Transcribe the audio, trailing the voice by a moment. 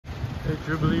Hey,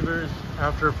 true believers,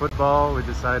 after football we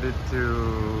decided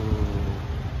to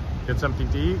get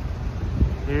something to eat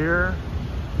here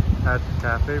at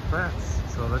Cafe France.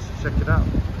 So let's check it out.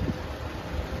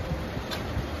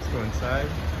 Let's go inside.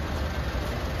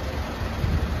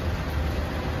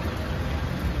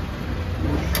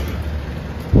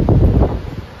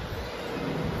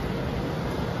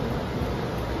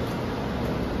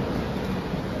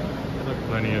 Look,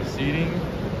 plenty of seating.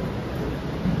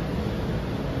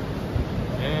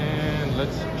 And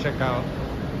let's check out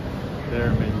their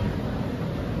menu.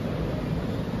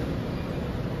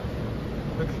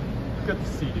 Look at the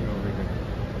seating over here.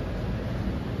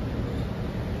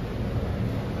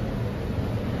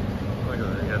 Look at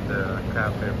that, you got the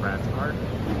Cafe France art.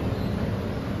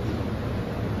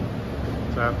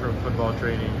 So after football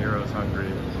training, Hero's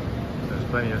hungry. There's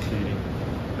plenty of seating.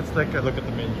 Let's take a look at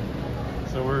the menu.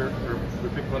 So we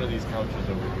picked one of these couches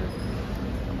over here.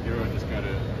 Hero just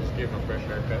gave him a fresh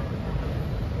haircut.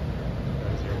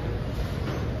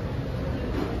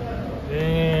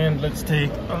 And let's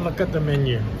take a look at the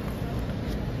menu.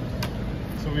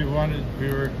 So we were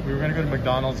gonna go to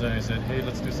McDonald's, and I said, hey,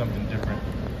 let's do something different.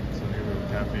 So here we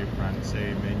have Cafe France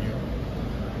menu.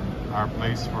 Our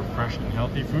place for fresh and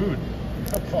healthy food.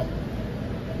 I'm all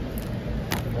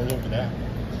over that.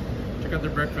 Check out the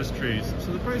breakfast trays.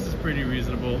 So the price is pretty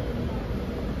reasonable.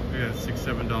 We got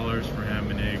 $6-7 for ham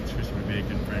and eggs, crispy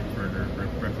bacon, frankfurter.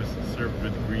 Breakfast served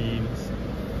with greens,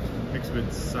 mixed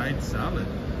with side salad.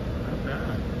 Not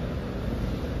bad.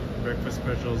 Breakfast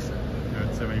specials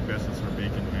at 70 pesos for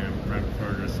bacon, ham,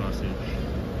 frankfurter, sausage,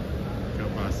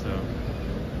 kielbasa.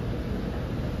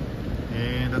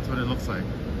 And that's what it looks like.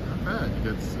 Not bad. You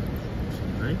get some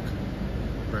drink.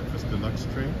 Breakfast deluxe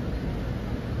tray.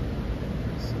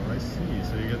 So I see.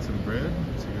 So you get some bread.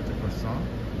 So you get the croissant.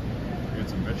 You get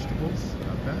some vegetables.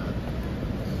 Not bad.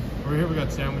 Over here we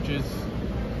got sandwiches.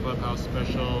 Clubhouse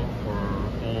special for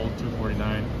all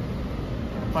 $2.49.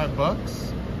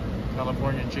 $5.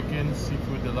 California chicken,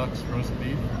 seafood deluxe roast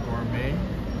beef, gourmet,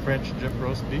 French dip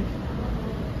roast beef.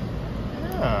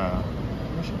 Yeah,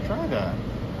 we should try that.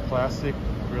 Classic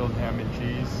grilled ham and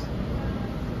cheese,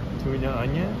 tuna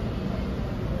onion.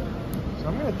 So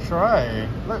I'm gonna try.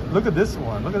 Look at this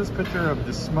one. Look at this picture of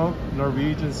the smoked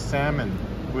Norwegian salmon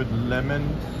with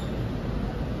lemon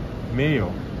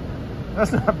mayo.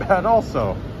 That's not bad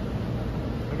also.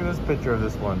 Look at this picture of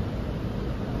this one.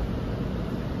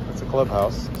 That's a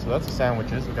Clubhouse. So that's the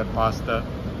sandwiches. We got pasta.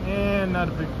 And not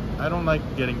a big, I don't like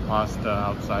getting pasta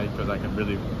outside because I can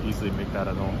really easily make that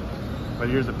at home. But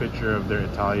here's a picture of their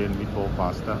Italian meatball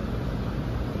pasta.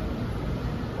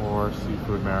 Or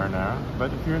seafood marinara.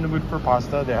 But if you're in the mood for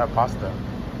pasta, they have pasta.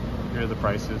 Here are the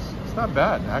prices. It's not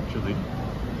bad, actually.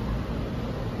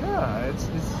 Yeah, it's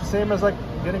the same as like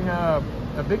getting a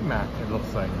Big Mac, it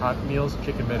looks like. Hot meals,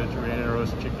 chicken Mediterranean,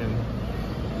 roast chicken.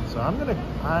 So I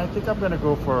think I'm gonna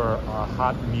go for a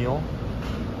hot meal,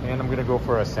 and I'm gonna go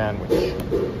for a sandwich.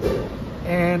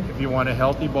 And if you want a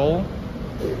healthy bowl,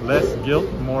 less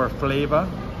guilt, more flavor,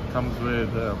 comes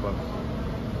with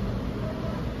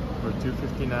for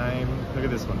 $2.59. Look at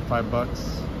this one, $5,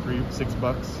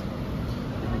 $6.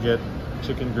 You can get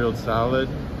chicken grilled salad.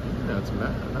 That's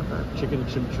not bad. Chicken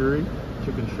chimichurri,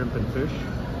 chicken shrimp and fish,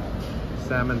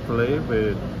 salmon fillet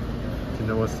with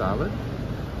quinoa salad,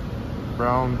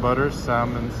 brown butter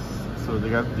salmon. So they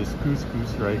got this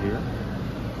couscous right here.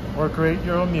 Or create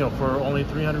your own meal for only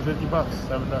 $350,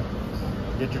 $7.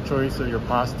 Get your choice of your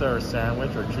pasta or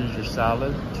sandwich, or choose your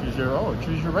salad. Choose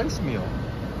your rice meal.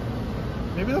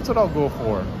 Maybe that's what I'll go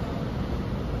for.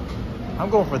 I'm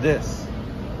going for this.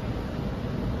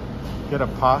 Get a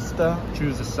pasta,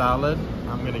 choose a salad.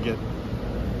 I'm gonna get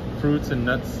fruits and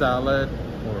nuts salad,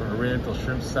 or oriental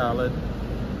shrimp salad.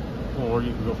 Or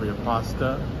you can go for your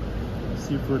pasta,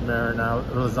 seafood marinara,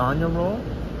 lasagna roll.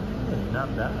 Hey,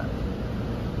 not bad.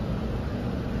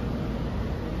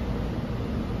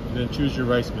 And then choose your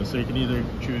rice meal. So you can either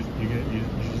choose, you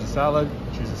choose a salad,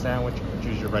 choose a sandwich, or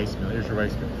choose your rice meal. Here's your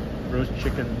rice meal. Roast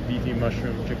chicken, beefy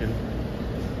mushroom chicken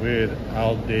with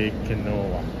al de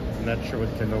quinoa. I'm not sure what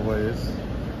quinoa is.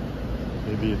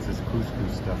 Maybe it's this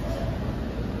couscous stuff.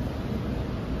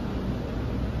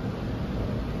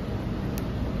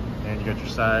 And you got your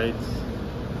sides.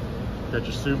 You got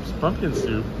your soups, pumpkin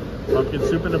soup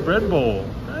in a bread bowl.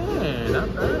 Hey,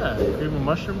 not bad. Cream of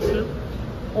mushroom soup,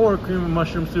 or cream of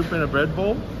mushroom soup in a bread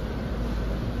bowl.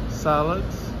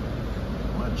 Salads.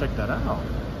 I want to check that out.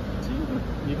 See,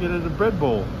 you get it in a bread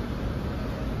bowl.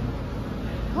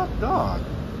 Hot dog.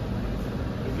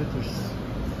 You get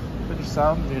your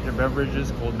salad, you get your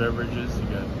beverages, cold beverages. You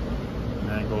got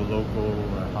mango loco,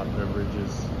 hot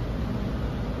beverages.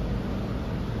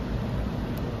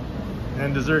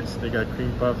 And desserts, they got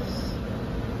cream puffs.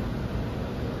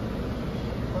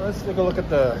 Well, let's take a look at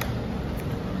their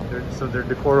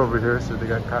decor over here. So they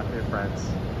got Cafe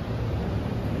France.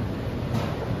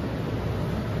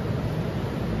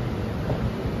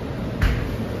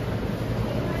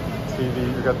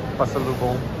 TV, you got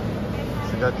pasalubong.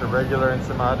 So you got your regular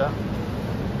ensimada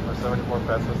for 74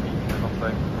 pesos each. It looks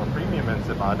like a premium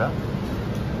ensimada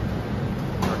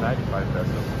for 95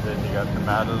 pesos. Then you got the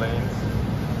Madeleines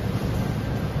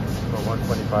for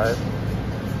 125.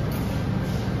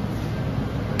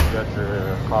 Then you got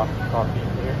your coffee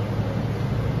here.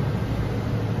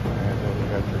 And then you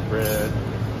got your bread.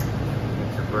 You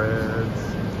get your breads.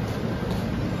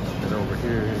 And over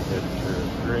here you get your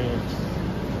drinks.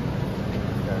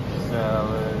 You got your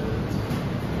salads.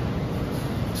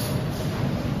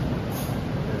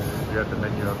 And you got the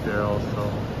menu up there also.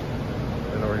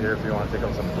 And over here if you want to take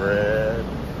up some bread.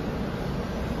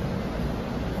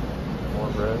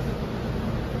 More bread.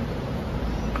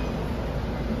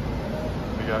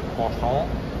 We got croissant.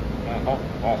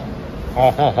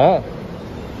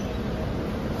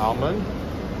 Almond.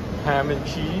 Ham and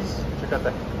cheese. Check out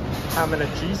the ham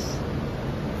and cheese.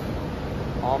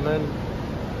 Almond.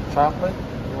 Chocolate.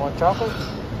 You want chocolate?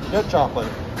 Get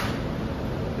chocolate.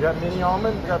 You got mini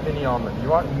almond? You got mini almond. You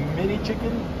want mini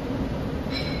chicken?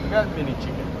 We got mini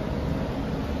chicken.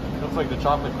 Looks like the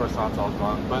chocolate croissant's all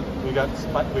gone, but we got.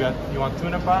 You want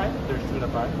tuna pie? There's tuna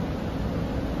pie.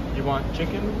 You want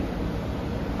chicken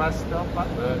pastel pie?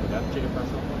 We got chicken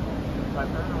pastel pie.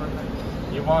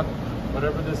 You want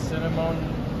whatever the cinnamon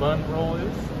bun roll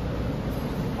is,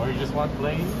 or you just want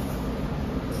plain,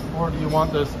 or do you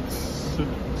want the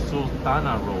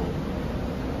sultana roll?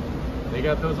 They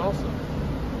got those also.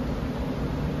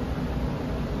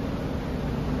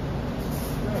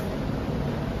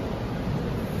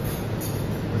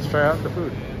 Let's try out the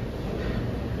food.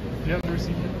 Do you have the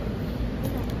receipt here?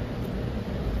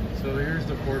 So here's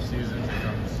the Four Seasons it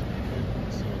comes.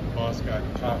 So the boss got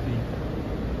coffee.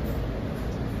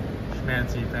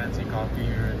 Fancy coffee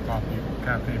here at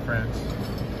Cafe France.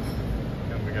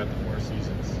 And we got the Four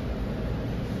Seasons.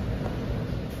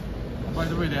 By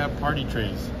the way, they have party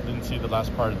trays. Didn't see the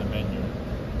last part of the menu.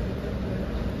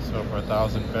 So for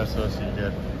 1,000 pesos you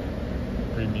get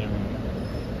premium.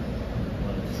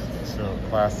 So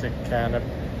classic canapes.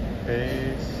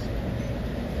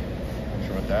 Not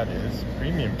sure what that is.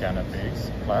 Premium canapes.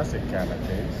 Classic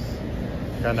canapes.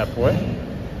 Canapé.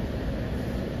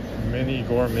 Mini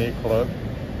gourmet club.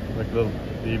 Like little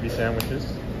baby sandwiches.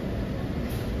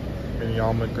 Mini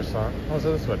almond croissant. Oh,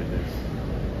 so that's what it is.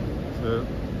 So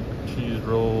cheese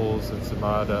rolls,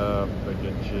 ensimada,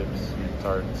 bacon chips, sweet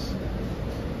tarts.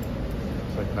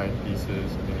 It's like 9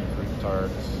 pieces, mini fruit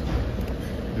tarts.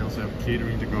 They also have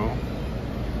catering to go.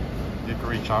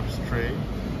 Hickory chops tray.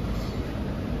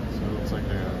 So it looks like a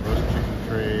roast chicken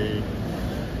tray,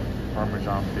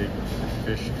 Parmesan baked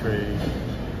fish tray,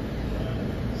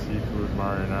 seafood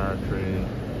marinara tray,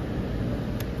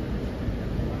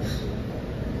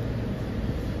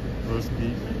 roast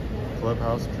beef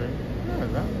clubhouse tray. Yeah,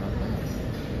 that's not bad.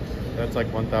 That's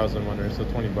like 1,100, so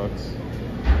 20 bucks.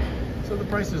 So the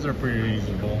prices are pretty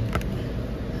reasonable.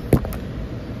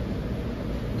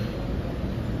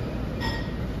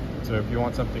 So if you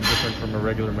want something different from a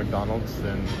regular McDonald's,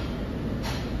 then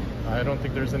I don't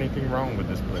think there's anything wrong with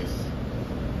this place.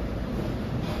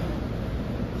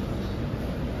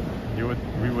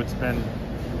 We would spend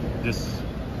this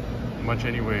much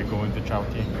anyway going to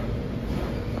Chowking.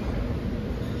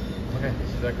 Okay,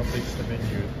 so that completes the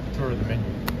menu, tour of the menu.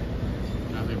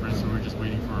 So we're just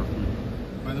waiting for our food.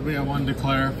 By the way, I wanted to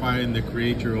clarify in the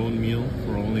create your own meal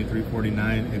for only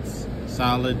 $3.49. It's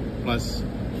salad plus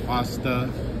pasta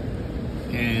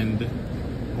and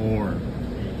or.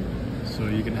 So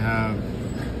you can have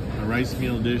a rice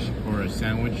meal dish or a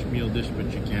sandwich meal dish,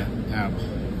 but you can't have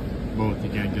both. You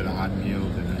can't get a hot meal,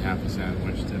 then a half a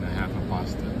sandwich, then a half a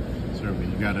pasta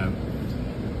serving. You gotta,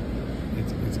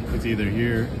 it's either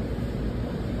here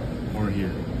or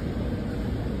here.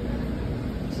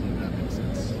 See if that makes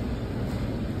sense.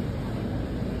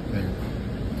 There.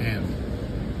 And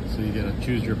so you gotta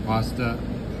choose your pasta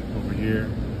over here,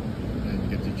 and you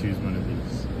get to choose one of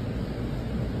these.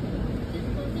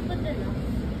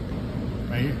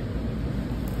 Right here.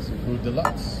 Seafood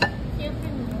Deluxe.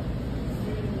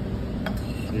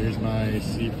 Here's my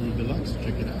Seafood Deluxe.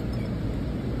 Check it out.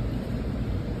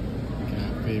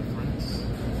 Cafe France.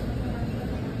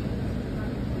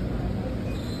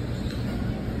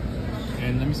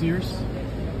 And let me see yours.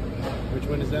 Which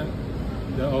one is that?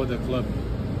 The club.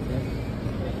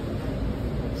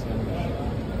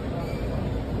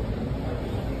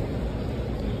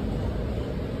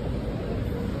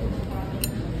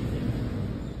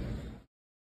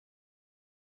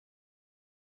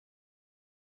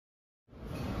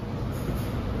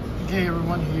 Hey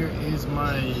everyone, here is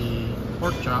my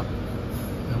pork chop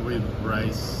with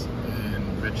rice and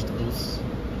vegetables.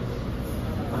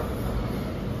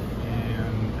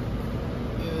 And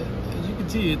as you can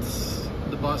see,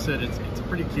 the boss said it's a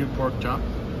pretty cute pork chop,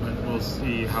 but we'll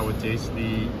see how it tastes.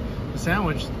 The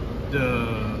sandwich,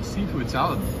 the seafood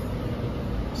salad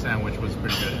sandwich was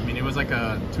pretty good. I mean, it was like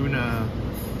a tuna,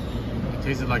 it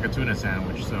tasted like a tuna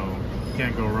sandwich, so you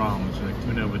can't go wrong. It's like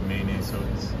tuna with mayonnaise, so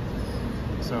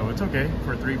it's okay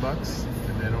for $3.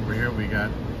 And then over here we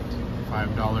got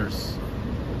 $5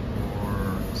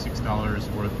 or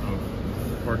 $6 worth of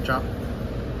pork chop,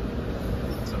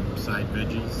 some side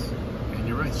veggies, and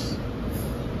your rice.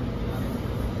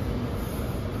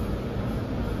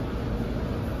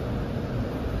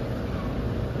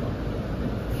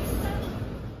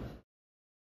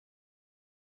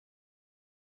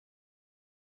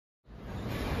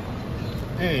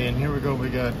 Hey, and here we go. We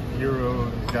got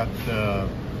the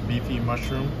beefy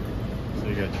mushroom. So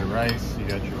you got your rice, you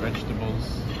got your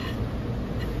vegetables.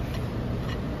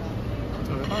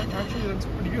 So actually that's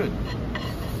pretty good.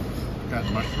 Got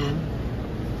mushroom.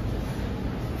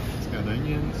 It's got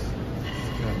onions.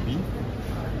 It's got beef.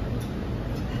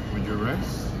 With your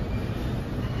rice.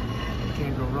 You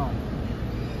can't go wrong.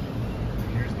 And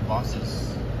here's the bosses.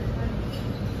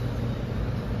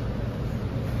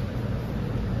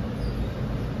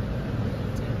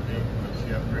 She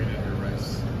upgraded her rice.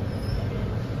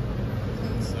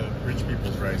 It's rich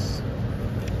people's rice.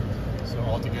 So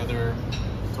altogether,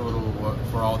 total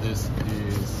for all this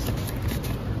is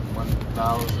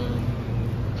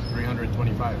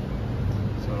 $1,325.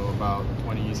 So about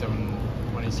 $26.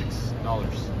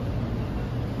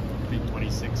 Big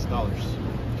 $26.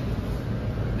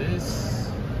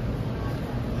 This,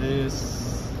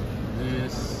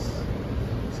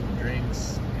 some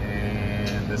drinks,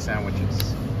 and the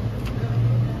sandwiches.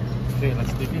 Okay,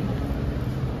 let's dig in.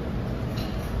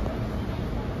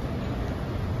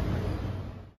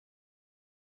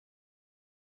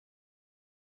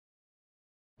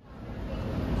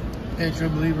 Hey, true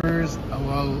believers.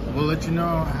 Well, we'll let you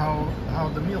know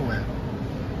how the meal went.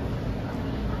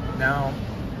 Now,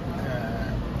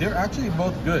 they're actually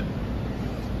both good.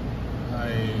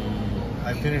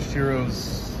 I finished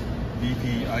Hero's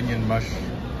beefy onion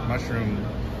mushroom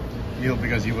meal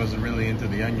because he wasn't really into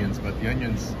the onions, but the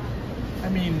onions, I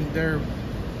mean, they're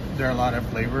a lot of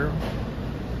flavor.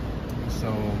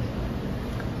 So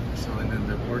and then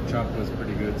the pork chop was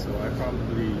pretty good. So I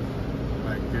probably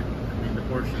liked it. I mean, the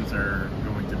portions are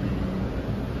going to be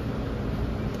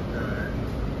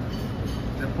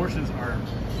the portions are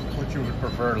what you would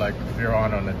prefer. Like if you're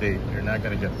on a date, you're not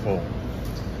gonna get full.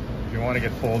 If you want to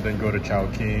get full, then go to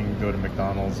Chowking, go to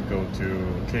McDonald's, go to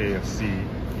KFC.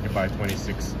 You can buy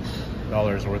 $26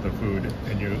 worth of food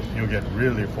and you'll get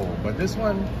really full. But this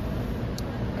one,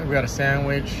 we got a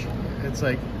sandwich. It's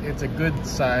a good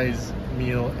size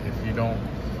meal if you don't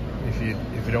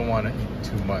want to eat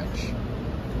too much.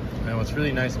 And what's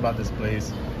really nice about this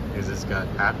place is it's got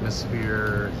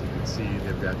atmosphere. As you can see,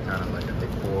 they've got kind of like a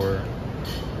decor.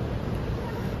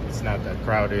 It's not that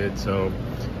crowded. So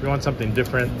if you want something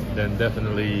different, then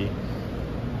definitely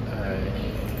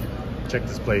check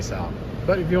this place out.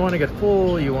 But if you want to get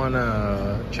full, you want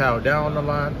to chow down a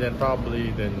lot, then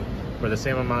for the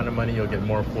same amount of money, you'll get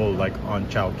more full, like on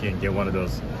Chowking. Get one of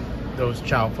those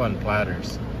chow fun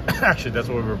platters. Actually, that's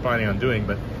what we were planning on doing,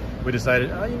 but we decided,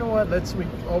 oh, you know what? We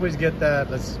always get that.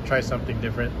 Let's try something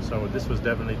different. So this was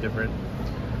definitely different,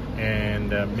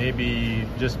 and maybe,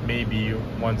 just maybe,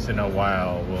 once in a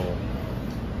while,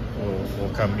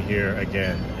 we'll come here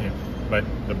again. But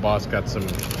the boss got some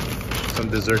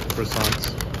dessert croissants.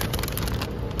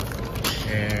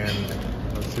 And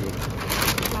let's see what.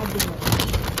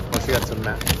 Oh, she got some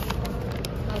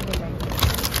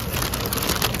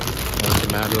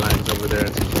Madelines over there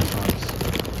and some croissants.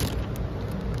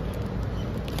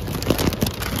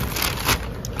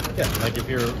 Yeah, like if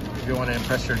you want to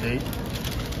impress your date,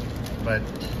 but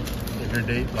if your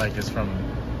date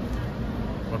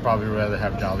would probably rather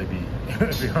have Jollibee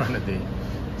if you're on a date.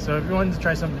 So if you wanted to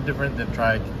try something different, then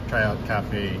try out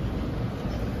Cafe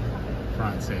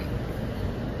Francais.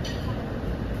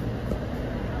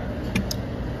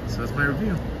 So that's my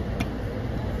review.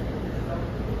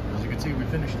 As you can see, we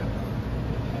finished it.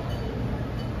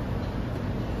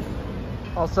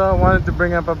 Also, I wanted to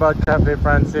bring up about Cafe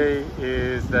Francais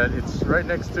is that it's right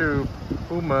next to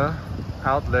Puma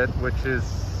outlet, which is,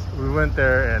 we went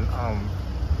there and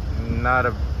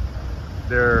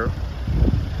their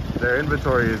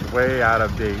inventory is way out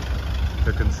of date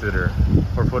to consider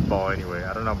for football anyway.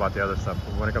 I don't know about the other stuff,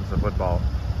 but when it comes to football,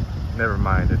 never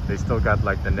mind. They still got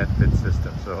like the net fit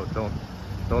system, so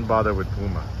don't bother with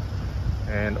Puma.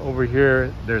 And over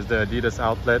here, there's the Adidas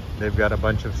outlet. They've got a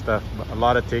bunch of stuff, a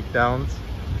lot of takedowns,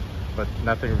 but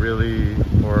nothing really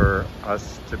for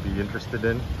us to be interested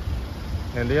in.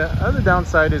 And the other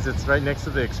downside is it's right next to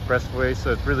the expressway,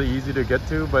 so it's really easy to get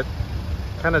to, but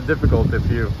kind of difficult if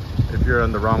you're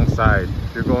on the wrong side.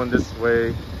 If you're going this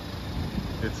way,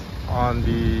 it's on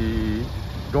the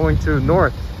going to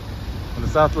north on the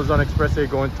South Luzon Expressway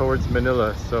going towards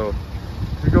Manila. So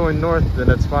if you're going north, then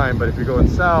that's fine, but if you're going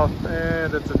south,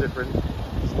 that's a different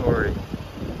story.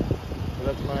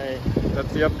 So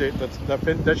that's the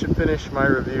update. That should finish my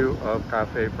review of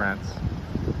Cafe France.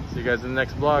 See you guys in the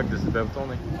next vlog. This is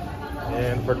bebotsonly.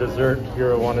 And for dessert,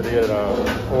 here I wanted to get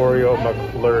Oreo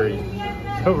McFlurry.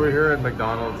 So we're here at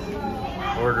McDonald's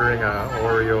ordering a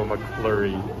Oreo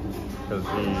McFlurry because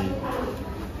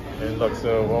and look,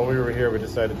 so while we were here, we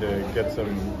decided to get a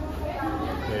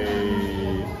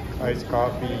iced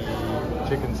coffee,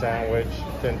 chicken sandwich,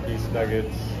 10-piece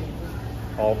nuggets,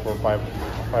 all for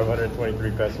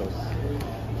 523 pesos.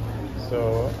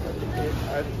 So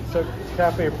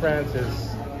Cafe France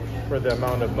is, for the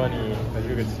amount of money, as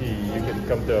you can see, you can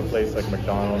come to a place like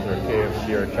McDonald's or KFC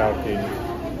or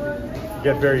Chowking,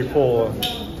 get very full,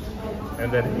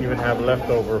 and then even have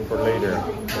leftover for later.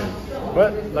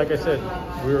 But like I said,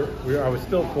 I was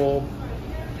still full.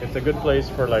 It's a good place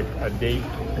for like a date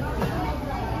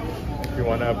if you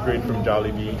want to upgrade from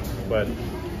Jollibee. But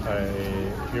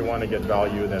if you want to get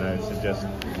value, then I suggest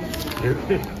you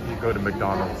go to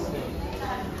McDonald's.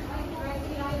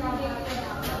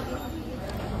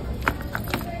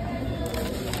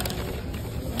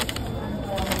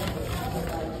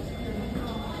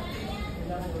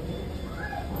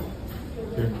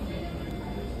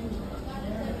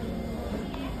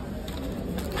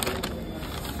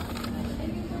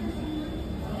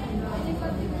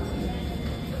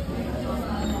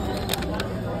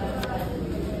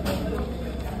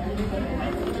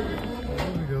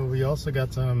 We also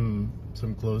got some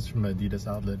clothes from Adidas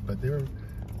outlet, but they were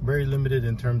very limited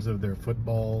in terms of their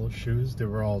football shoes. They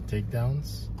were all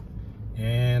takedowns,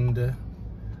 and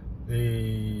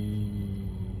they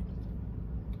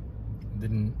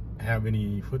didn't have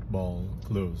any football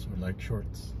clothes or like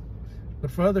shorts. But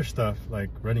for other stuff like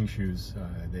running shoes,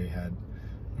 they had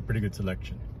a pretty good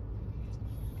selection.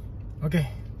 Okay,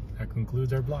 that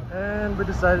concludes our vlog. And we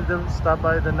decided to stop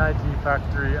by the Nike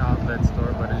factory outlet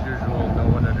store, but as usual, no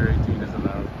one under 18 is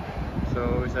allowed.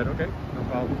 So we said, okay, no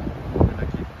problem. We're gonna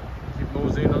keep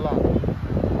moseying along.